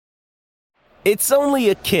It's only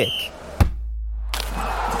a kick,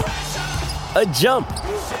 a jump,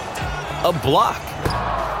 a block.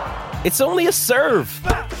 It's only a serve.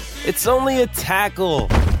 It's only a tackle,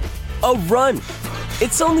 a run.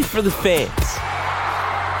 It's only for the fans.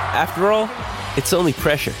 After all, it's only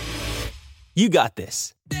pressure. You got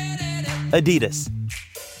this. Adidas.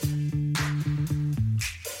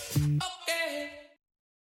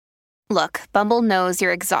 Look, Bumble knows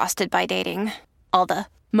you're exhausted by dating. All the,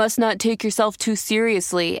 must not take yourself too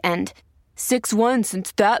seriously, and 6'1"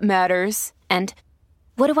 since that matters, and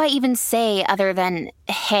what do I even say other than,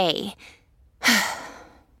 hey?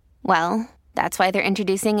 Well, that's why they're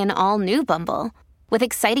introducing an all-new Bumble, with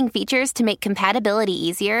exciting features to make compatibility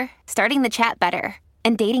easier, starting the chat better,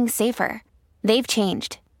 and dating safer. They've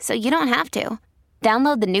changed, so you don't have to.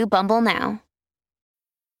 Download the new Bumble now.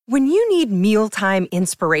 When you need mealtime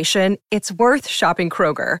inspiration, it's worth shopping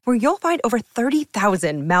Kroger, where you'll find over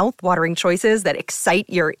 30,000 mouth-watering choices that excite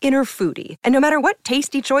your inner foodie. And no matter what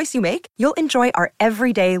tasty choice you make, you'll enjoy our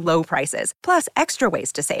everyday low prices, plus extra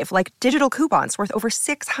ways to save, like digital coupons worth over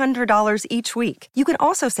 $600 each week. You can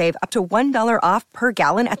also save up to $1 off per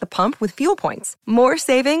gallon at the pump with fuel points. More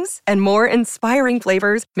savings and more inspiring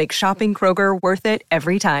flavors make shopping Kroger worth it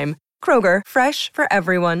every time. Kroger, fresh for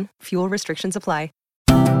everyone. Fuel restrictions apply.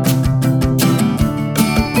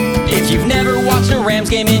 If you've never watched a Rams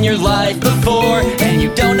game in your life before, and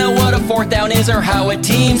you don't know what a fourth down is or how a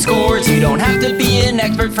team scores, you don't have to be an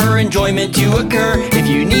expert for enjoyment to occur. If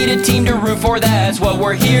you need a team to root for, that's what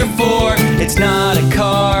we're here for. It's not a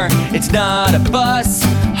car, it's not a bus.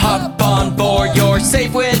 Hop on board, you're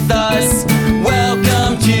safe with us.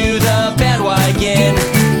 Welcome to the Bandwagon.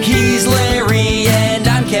 He's Larry and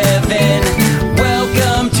I'm Kevin.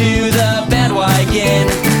 Welcome to the Bandwagon.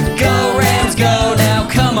 Go Rams, go now,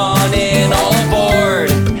 come on in, all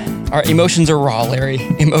aboard. All right, emotions are raw, Larry.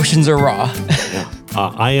 Emotions are raw.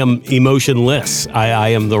 I am emotionless. I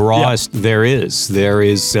am the rawest there is.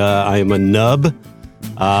 I am a nub.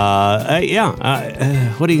 What are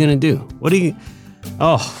you gonna do? What are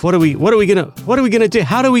we gonna do?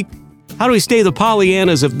 How do we stay the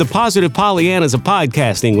positive Pollyannas of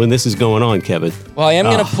podcasting when this is going on, Kevin? Well, I am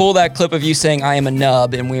going to pull that clip of you saying I am a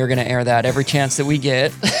nub, and we are going to air that every chance that we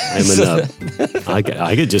get. I'm a nub.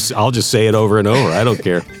 I'll just say it over and over. I don't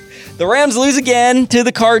care. The Rams lose again to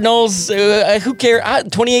the Cardinals. Who cares?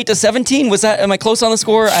 28-17. Was that? Am I close on the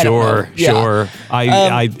score? I don't know. Sure.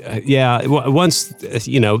 Once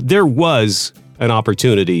there was an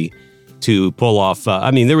opportunity to pull off.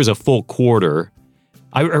 There was a full quarter.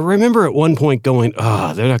 I remember at one point going,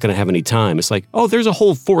 they're not going to have any time. It's like, there's a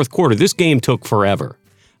whole fourth quarter. This game took forever.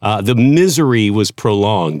 The misery was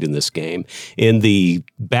prolonged in this game, in the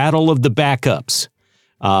battle of the backups.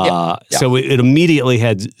 So it immediately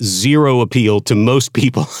had zero appeal to most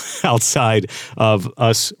people outside of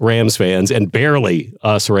us Rams fans, and barely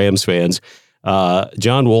us Rams fans.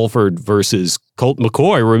 John Wolford versus Colt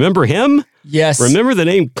McCoy. Remember him? Yes. Remember the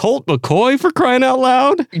name Colt McCoy, for crying out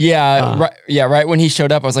loud? Yeah, right when he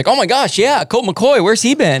showed up, I was like, oh my gosh, yeah, Colt McCoy, where's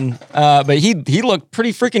he been? But he looked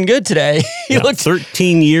pretty freaking good today. He looked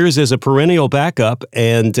 13 years as a perennial backup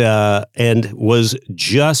and was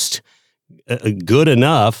just good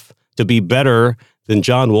enough to be better than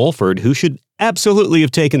John Wolford, who should absolutely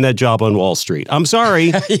have taken that job on Wall Street. I'm sorry.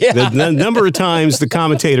 The number of times the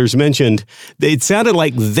commentators mentioned, it sounded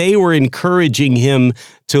like they were encouraging him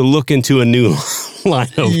to look into a new line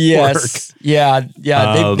of work. Yeah.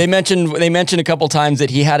 They mentioned a couple times that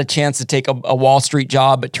he had a chance to take a Wall Street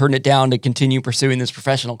job, but turned it down to continue pursuing this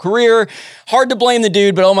professional career. Hard to blame the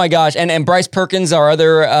dude, but oh my gosh. And Bryce Perkins, our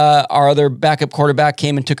other backup quarterback,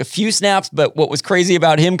 came and took a few snaps. But what was crazy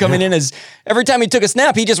about him coming in is every time he took a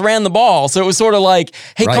snap, he just ran the ball. So it was sort of like,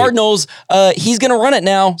 hey, right. Cardinals, he's going to run it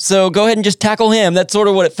now. So go ahead and just tackle him. That's sort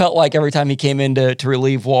of what it felt like every time he came in to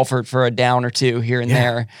relieve Wolford for a down or two here and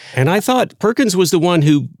there. And I thought Perkins was the one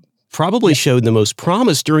who probably showed the most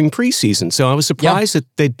promise during preseason. So I was surprised that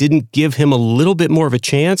they didn't give him a little bit more of a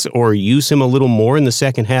chance or use him a little more in the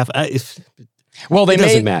second half. It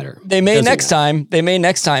doesn't matter. They may next time.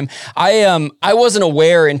 I wasn't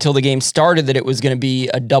aware until the game started that it was going to be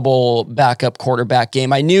a double backup quarterback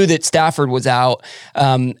game. I knew that Stafford was out.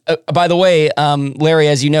 By the way, Larry,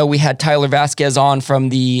 as you know, we had Tyler Vasquez on from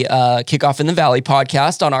the Kickoff in the Valley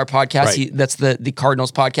podcast on our podcast. Right. That's the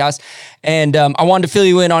Cardinals podcast. And I wanted to fill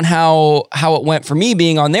you in on how it went for me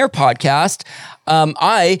being on their podcast.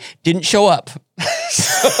 I didn't show up.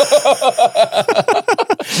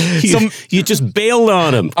 You just bailed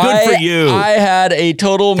on him. Good for you. I had a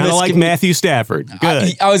total kind of like Matthew Stafford.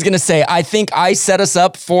 Good. I was going to say, I think I set us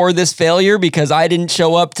up for this failure because I didn't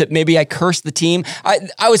show up to, maybe I cursed the team.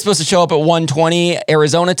 I was supposed to show up at 1:20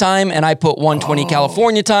 Arizona time, and I put 1:20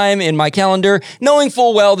 California time in my calendar, knowing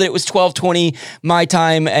full well that it was 12:20 my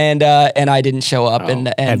time, and I didn't show up. And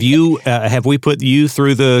have we put you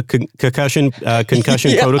through the concussion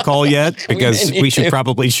protocol yet? Because we should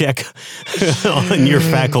probably check on your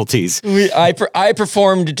faculties. I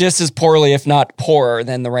performed just as poorly, if not poorer,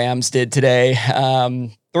 than the Rams did today.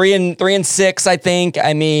 3-6, I think.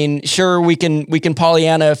 I mean, sure, we can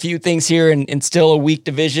Pollyanna a few things here and still a weak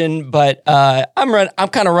division, but I'm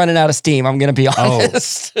kind of running out of steam. I'm going to be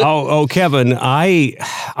honest. Kevin,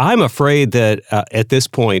 I'm afraid that at this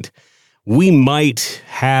point we might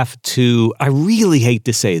have to. I really hate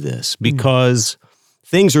to say this because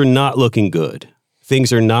things are not looking good.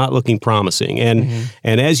 Things are not looking promising. And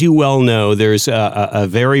as you well know, there's a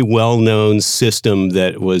very well-known system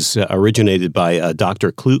that was originated by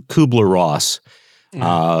Dr. Kubler-Ross.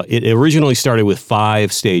 It originally started with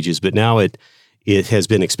 5 stages, but now it has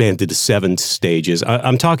been expanded to 7 stages.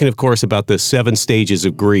 I'm talking, of course, about the 7 stages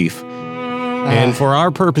of grief. And for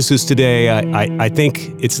our purposes today, I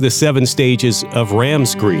think it's the 7 stages of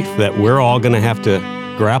Rams grief that we're all going to have to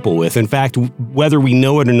grapple with. In fact, whether we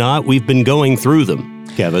know it or not, we've been going through them,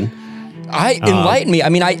 Kevin. Enlighten me. I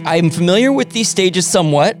mean, I'm familiar with these stages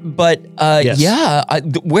somewhat, but yes.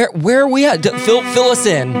 Where are we at? Fill us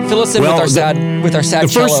in. Fill us in with our sad The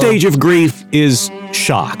first stage of grief is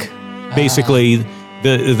shock. Basically,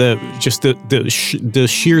 the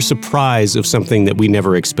sheer surprise of something that we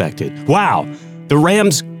never expected. Wow, the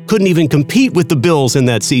Rams couldn't even compete with the Bills in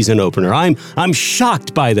that season opener. I'm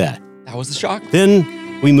shocked by that. That was the shock. Then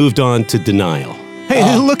we moved on to denial.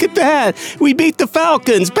 Hey, look at that. We beat the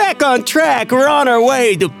Falcons. Back on track. We're on our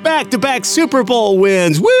way to back-to-back Super Bowl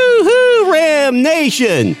wins. Woo-hoo, Ram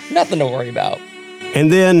Nation. Nothing to worry about.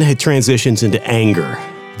 And then it transitions into anger.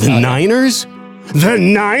 The Niners? The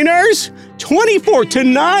Niners?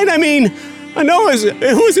 24-9? I mean, I know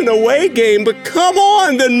it was an away game, but come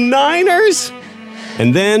on, the Niners?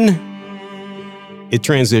 And then it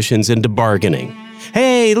transitions into bargaining.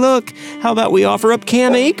 Hey, look, how about we offer up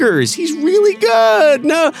Cam Akers? He's really good.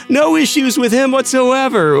 No issues with him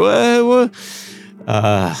whatsoever.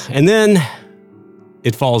 And then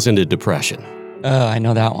it falls into depression. I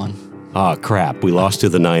know that one. Oh, crap. We lost to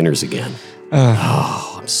the Niners again.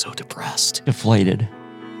 I'm so depressed. Deflated.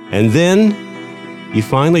 And then you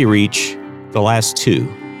finally reach the last 2.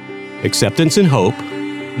 Acceptance and hope.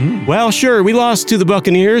 Well, sure, we lost to the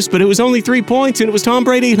Buccaneers, but it was only 3 points, and it was Tom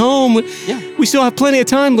Brady at home. Yeah. We still have plenty of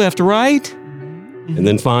time left, right? And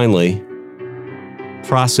then finally,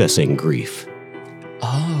 processing grief.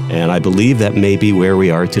 And I believe that may be where we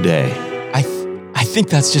are today. I think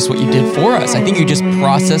that's just what you did for us. I think you just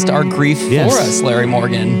processed our grief for us, Larry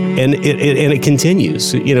Morgan. And it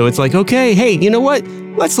continues. You know, it's like, okay, hey, you know what?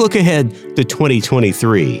 Let's look ahead to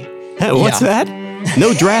 2023. Hey, what's that?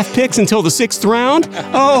 No draft picks until the 6th round?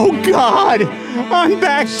 Oh, God! I'm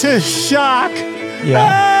back to shock!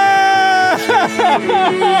 Yeah.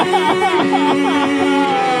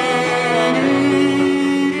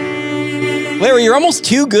 Larry, you're almost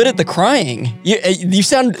too good at the crying. You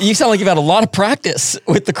sound like you've had a lot of practice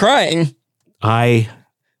with the crying. I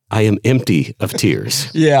am empty of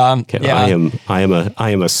tears. Yeah. Okay, yeah. I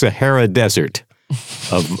am a Sahara desert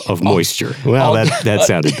of moisture. Well, that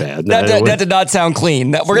sounded bad. That did not sound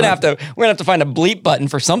clean. We're gonna have to find a bleep button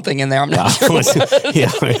for something in there. I'm not sure.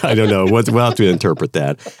 I don't know. We'll have to interpret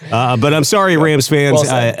that. But I'm sorry, Rams fans.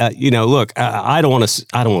 Look, I don't want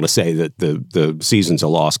to say that the season's a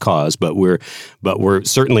lost cause, but we're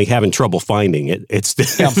certainly having trouble finding it. It's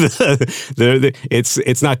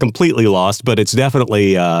it's not completely lost, but it's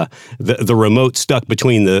definitely the remote stuck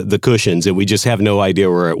between the cushions, and we just have no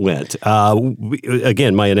idea where it went.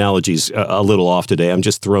 Again, my analogy's a little off today. I'm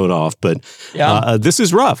just thrown off, but this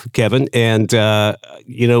is rough, Kevin. And,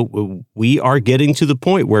 we are getting to the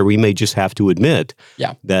point where we may just have to admit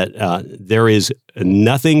that there is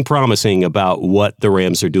nothing promising about what the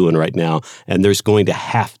Rams are doing right now. And there's going to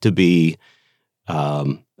have to be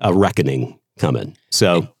a reckoning coming.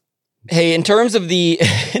 So... Hey, in terms of the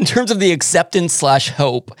acceptance /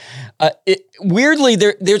 hope, weirdly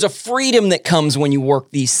there's a freedom that comes when you work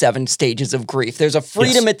these 7 stages of grief. There's a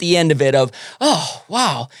freedom at the end of it of, oh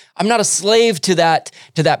wow, I'm not a slave to that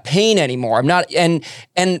pain anymore. I'm not, and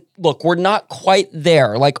look, we're not quite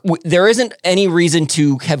there. Like there isn't any reason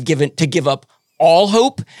to give up all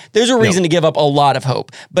hope. There's a reason to give up a lot of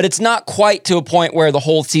hope, but it's not quite to a point where the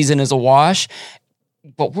whole season is a wash.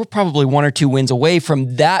 but we're probably 1 or 2 wins away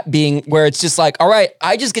from that being where it's just like, all right,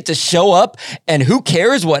 I just get to show up and who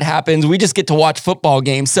cares what happens? We just get to watch football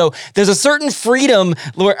games. So there's a certain freedom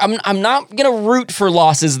where I'm not going to root for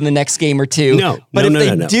losses in the next game or two. But if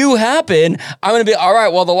they do happen, I'm going to be, all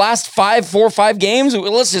right, well, the last 4 or 5 games,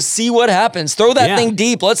 let's just see what happens. Throw that thing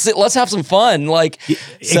deep. Let's have some fun.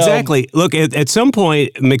 Exactly. Look, at some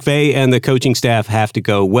point, McVay and the coaching staff have to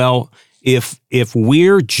go, well, if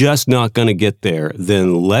we're just not going to get there,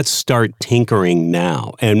 then let's start tinkering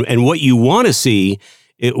now. And what you want to see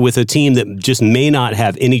with a team that just may not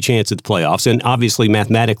have any chance at the playoffs, and obviously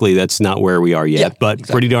mathematically that's not where we are yet, but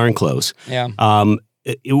pretty darn close. Yeah.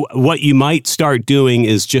 What you might start doing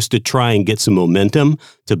is just to try and get some momentum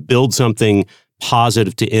to build something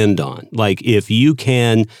positive to end on. Like if you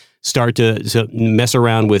can start to mess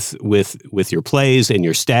around with your plays and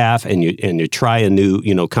your staff, and you try a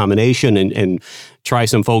new combination and try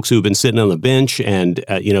some folks who've been sitting on the bench and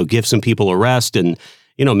give some people a rest. And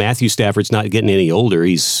Matthew Stafford's not getting any older.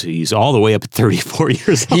 He's all the way up at 34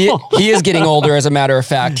 years old. He is getting older, as a matter of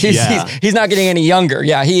fact. He's not getting any younger.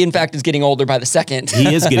 Yeah, he in fact is getting older by the second.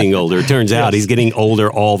 He is getting older. It turns out he's getting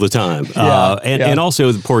older all the time. And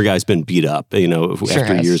also the poor guy's been beat up,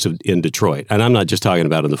 after years in Detroit. And I'm not just talking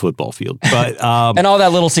about in the football field, but and all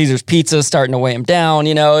that Little Caesars pizza is starting to weigh him down.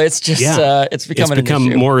 It's just it's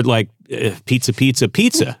become more like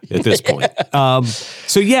pizza at this point.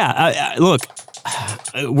 Look.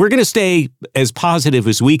 We're going to stay as positive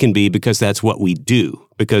as we can be because that's what we do,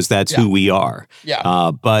 because that's who we are. Yeah.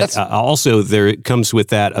 But also there comes with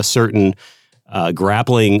that a certain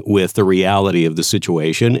grappling with the reality of the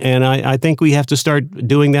situation. And I think we have to start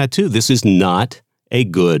doing that too. This is not a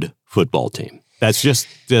good football team. That's just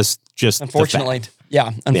unfortunately. The fact.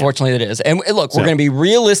 Yeah, unfortunately it is. And look, we're going to be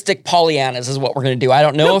realistic Pollyannas is what we're going to do. I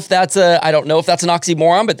don't know if that's an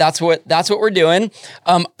oxymoron, but that's what we're doing.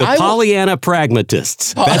 Pollyanna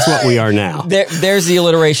pragmatists. That's what we are now. There's the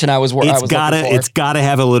alliteration I was looking for. It's got to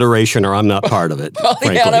have alliteration or I'm not part of it.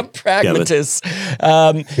 Pollyanna pragmatists.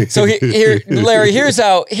 So here, Larry, here's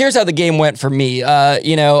how the game went for me.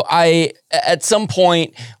 I at some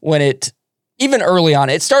point even early on,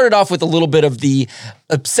 it started off with a little bit of the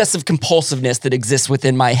obsessive compulsiveness that exists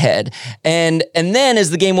within my head. And then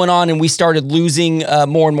as the game went on and we started losing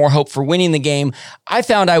more and more hope for winning the game, I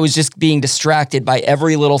found I was just being distracted by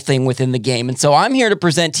every little thing within the game. And so I'm here to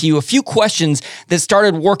present to you a few questions that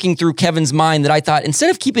started working through Kevin's mind that I thought, instead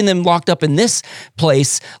of keeping them locked up in this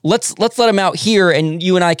place, let's let them out here and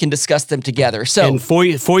you and I can discuss them together. So and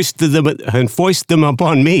foist them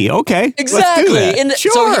upon me. Okay. Exactly. Let's do that. And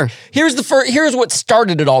sure. So here's what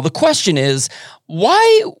started it all. The question is,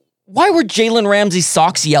 why were Jalen Ramsey's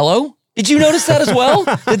socks yellow? Did you notice that as well?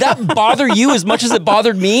 Did that bother you as much as it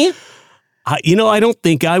bothered me? I don't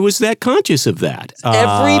think I was that conscious of that.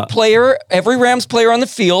 Every Rams player on the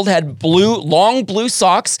field had long blue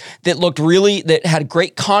socks that had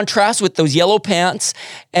great contrast with those yellow pants.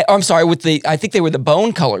 I'm sorry, I think they were the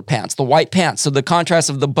bone colored pants, the white pants. So the contrast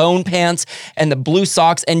of the bone pants and the blue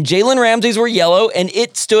socks, and Jalen Ramsey's were yellow, and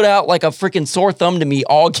it stood out like a freaking sore thumb to me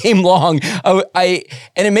all game long. And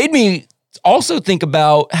it made me also think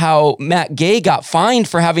about how Matt Gay got fined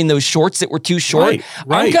for having those shorts that were too short.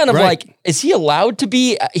 I'm kind of like, is he allowed to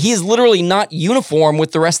be? He is literally not uniform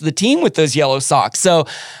with the rest of the team with those yellow socks. So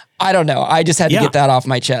I don't know. I just had to get that off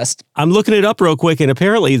my chest. I'm looking it up real quick, and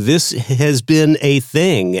apparently this has been a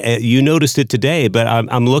thing. You noticed it today, but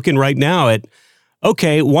I'm looking right now at,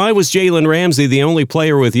 okay, why was Jalen Ramsey the only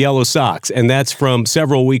player with yellow socks? And that's from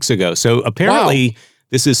several weeks ago. So apparently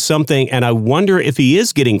this is something, and I wonder if he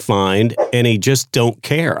is getting fined and he just don't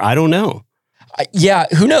care. I don't know.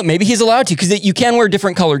 Who knows? Maybe he's allowed to, because you can wear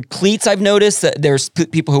different colored cleats. I've noticed that there's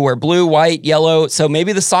people who wear blue, white, yellow. So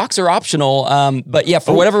maybe the socks are optional. But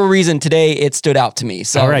for whatever reason today, it stood out to me.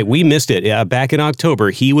 So. All right, we missed it. Back in October,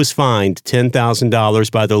 he was fined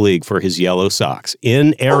 $10,000 by the league for his yellow socks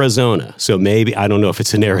in Arizona. So maybe, I don't know if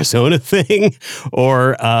it's an Arizona thing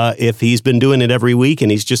or if he's been doing it every week and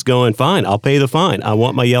he's just going, fine, I'll pay the fine. I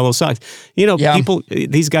want my yellow socks. People,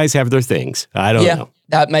 these guys have their things. I don't know.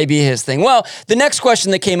 That may be his thing. Well, the next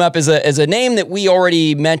question that came up is a name that we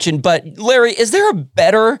already mentioned, but Larry, is there a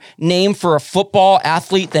better name for a football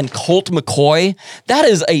athlete than Colt McCoy? That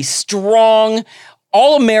is a strong,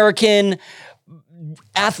 all-American,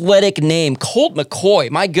 athletic name. Colt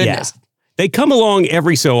McCoy, my goodness. Yeah. They come along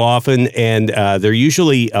every so often, and they're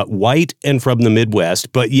usually white and from the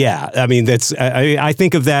Midwest. But that's I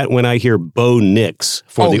think of that when I hear Bo Nix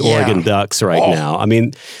for the Oregon Ducks now. I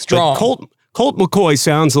mean, strong. Colt McCoy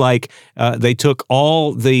sounds like they took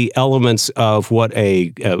all the elements of what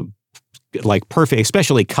a like perfect,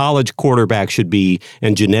 especially college quarterback should be,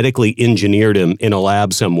 and genetically engineered him in a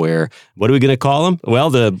lab somewhere. What are we going to call him? Well,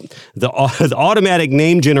 the automatic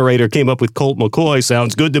name generator came up with Colt McCoy.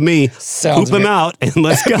 Sounds good to me. Poop him out and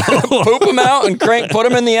let's go. Poop him out and put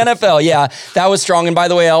him in the NFL. Yeah, that was strong. And by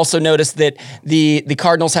the way, I also noticed that the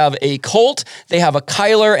Cardinals have a Colt, they have a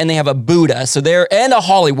Kyler, and they have a Buddha. So and a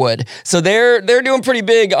Hollywood. So they're doing pretty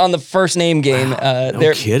big on the first name game. Wow,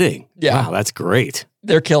 no kidding. Yeah. Wow, that's great.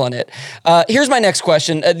 They're killing it. Here's my next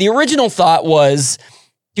question. The original thought was,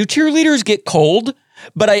 do cheerleaders get cold?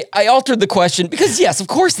 But I altered the question because, yes, of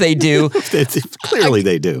course they do. Clearly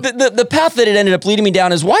they do. The path that it ended up leading me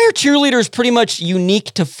down is, why are cheerleaders pretty much unique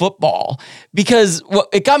to football? Because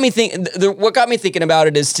what got me thinking about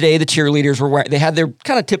it is, today the cheerleaders were wearing, they had their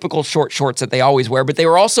kind of typical short shorts that they always wear, but they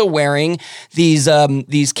were also wearing these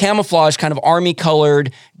camouflage kind of army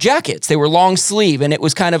colored jackets. They were long sleeve, and it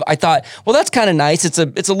was kind of, I thought, well, that's kind of nice. It's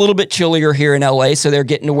a little bit chillier here in LA, so they're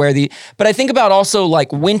getting to wear but I think about also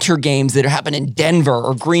like winter games that happen in Denver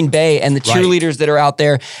or Green Bay, and the cheerleaders that are out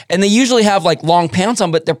there, and they usually have like long pants on,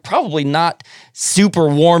 but they're probably not super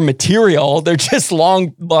warm material. They're just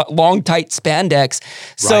long tight spandex.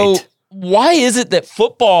 So why is it that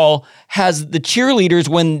football has the cheerleaders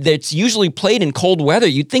when it's usually played in cold weather?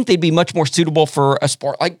 You'd think they'd be much more suitable for a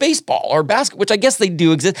sport like baseball or basketball, which I guess they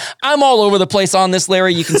do exist. I'm all over the place on this,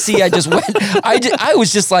 Larry. You can see I just went. I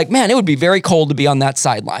was just like, man, it would be very cold to be on that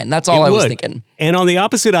sideline. That's all I was thinking. And on the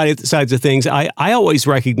opposite sides of things, I always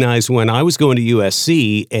recognized when I was going to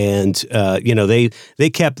USC, and they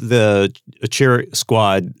kept the cheer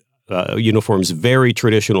squad uniforms very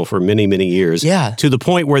traditional for many, many years. Yeah. To the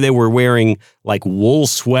point where they were wearing like wool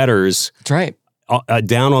sweaters. That's right.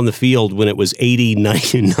 Down on the field when it was 80,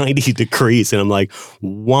 90 degrees. And I'm like,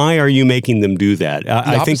 why are you making them do that?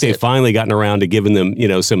 I think they've finally gotten around to giving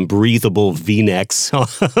them, some breathable V-necks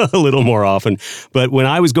a little more often. But when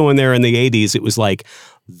I was going there in the 80s, it was like,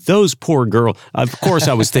 those poor girls. Of course,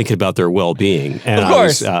 I was thinking about their well-being, and of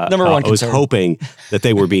course, number one I was hoping that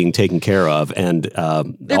they were being taken care of, and all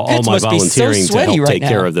my volunteering to help take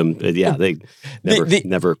care of them. Yeah, they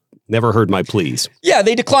never heard my pleas. Yeah,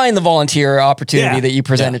 they declined the volunteer opportunity that you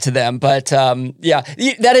presented to them. But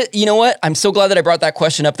that is, you know what? I'm so glad that I brought that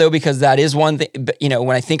question up, though, because that is one thing.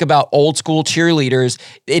 When I think about old school cheerleaders,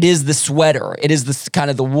 it is the sweater. It is the kind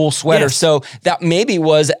of the wool sweater. Yes. So that maybe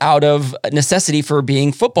was out of necessity for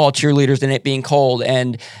being football cheerleaders and it being cold.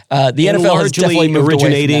 And the NFL has definitely moved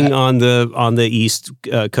originating away from that. on the East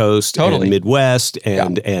Coast and Midwest,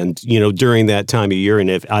 and during that time of year.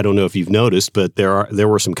 And I don't know if you've noticed, but there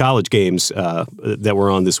were some college games that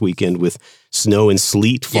were on this weekend with snow and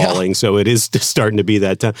sleet falling. So it is starting to be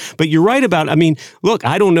that time. But you're right about, look,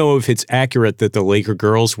 I don't know if it's accurate that the Laker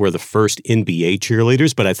girls were the first NBA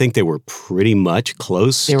cheerleaders, but I think they were pretty much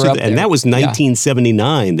close to that. And that was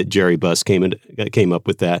 1979 that Jerry Buss came up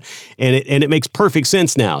with that. And it makes perfect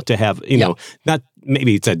sense now to have, not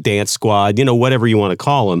maybe it's a dance squad, whatever you want to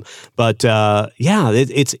call them. But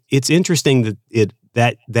it's interesting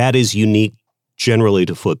that is unique generally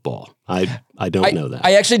to football. I don't know that.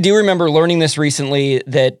 I actually do remember learning this recently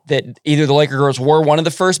that either the Laker girls were one of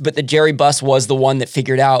the first, but that Jerry Buss was the one that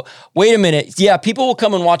figured out, wait a minute, people will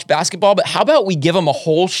come and watch basketball, but how about we give them a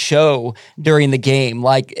whole show during the game?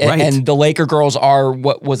 And the Laker girls are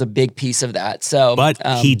what was a big piece of that. So, but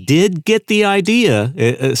he did get the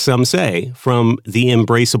idea, some say, from the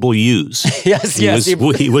Embraceable U's. yes.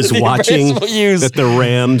 He was watching that the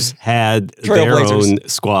Rams had their own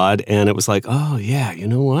squad, and it was like, oh yeah, you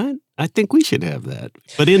know what? I think we should have that,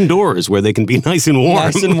 but indoors where they can be nice and warm.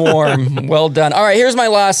 Nice and warm. Well done. All right, here's my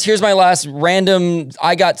last random.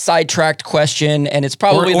 I got sidetracked question, and it's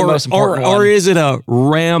probably the most important one. Or is it a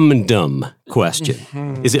ramdom question?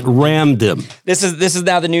 Is it ramdom? This is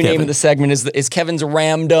now the new name of the segment. Is Kevin's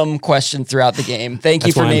ramdom question throughout the game? Thank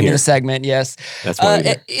you for naming the segment. Yes. That's why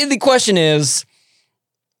the question is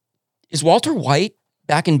Walter White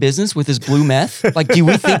back in business with his blue meth? Like, do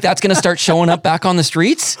we think that's going to start showing up back on the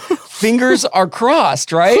streets? Fingers are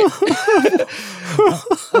crossed, right?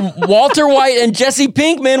 Walter White and Jesse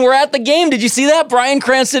Pinkman were at the game. Did you see that? Bryan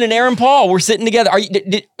Cranston and Aaron Paul were sitting together.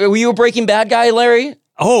 Were you a Breaking Bad guy, Larry?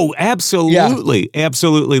 Oh, absolutely. Yeah.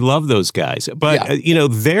 Absolutely love those guys. But,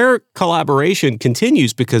 their collaboration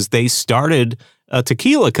continues because they started a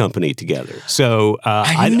tequila company together. So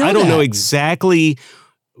I don't know exactly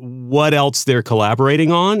what else they're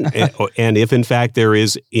collaborating on, and if in fact there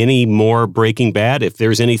is any more Breaking Bad, if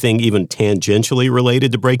there's anything even tangentially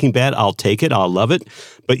related to Breaking Bad, I'll take it. I'll love it.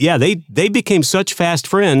 But yeah, they became such fast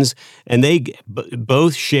friends, and they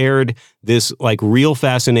both shared this like real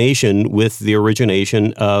fascination with the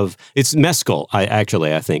origination of it's mezcal. I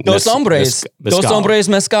think Dos Hombres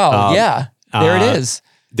Mezcal. Yeah, there it is.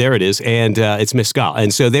 There it is, and it's mezcal,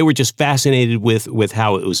 and so they were just fascinated with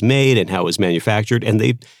how it was made and how it was manufactured, and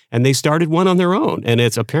they started one on their own, and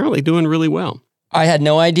it's apparently doing really well. I had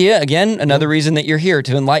no idea. Again, another reason that you're here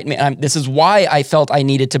to enlighten me. This is why I felt I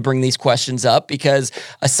needed to bring these questions up, because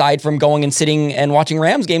aside from going and sitting and watching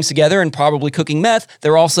Rams games together and probably cooking meth,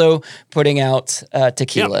 they're also putting out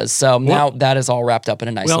tequilas. Yep. So now that is all wrapped up in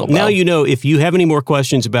a nice little bow. Now you know, if you have any more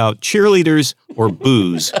questions about cheerleaders or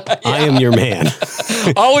booze, I am your man.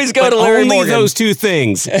 Always go to Larry Morgan. Only those two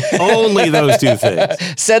things. Only those two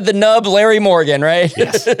things. Said the nub, Larry Morgan, right?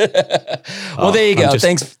 Yes. Well, there you go.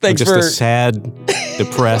 Thanks I'm just a sad,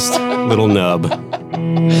 depressed little nub.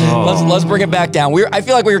 Let's bring it back down. I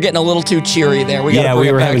feel like we were getting a little too cheery there. We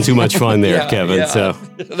were having too much fun there, Kevin. Yeah. So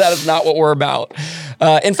that is not what we're about.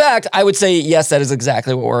 In fact, I would say, yes, that is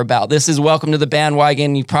exactly what we're about. This is Welcome to the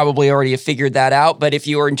Bandwagon. You probably already have figured that out. But if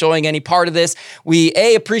you are enjoying any part of this, we,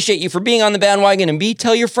 A, appreciate you for being on the bandwagon, and B,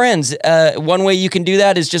 tell your friends. One way you can do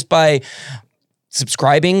that is just by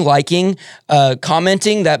subscribing, liking,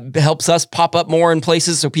 commenting. That helps us pop up more in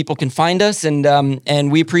places so people can find us.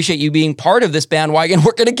 And we appreciate you being part of this bandwagon.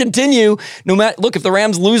 We're going to continue. Look, if the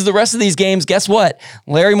Rams lose the rest of these games, guess what?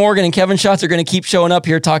 Larry Morgan and Kevin Schatz are going to keep showing up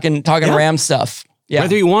here talking Rams stuff. Yeah.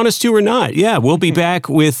 Whether you want us to or not. Yeah, we'll be back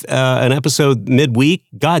with an episode midweek.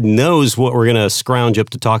 God knows what we're going to scrounge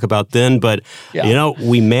up to talk about then. But,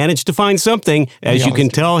 we managed to find something. As you can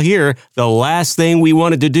tell here, the last thing we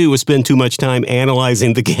wanted to do was spend too much time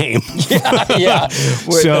analyzing the game. Yeah.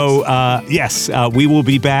 So, yes, we will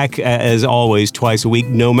be back, as always, twice a week,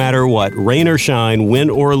 no matter what. Rain or shine, win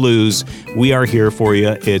or lose, we are here for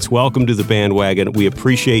you. It's Welcome to the Bandwagon. We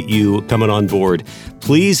appreciate you coming on board.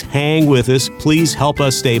 Please hang with us. Please help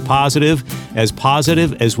us stay positive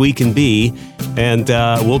as we can be. And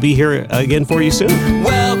we'll be here again for you soon.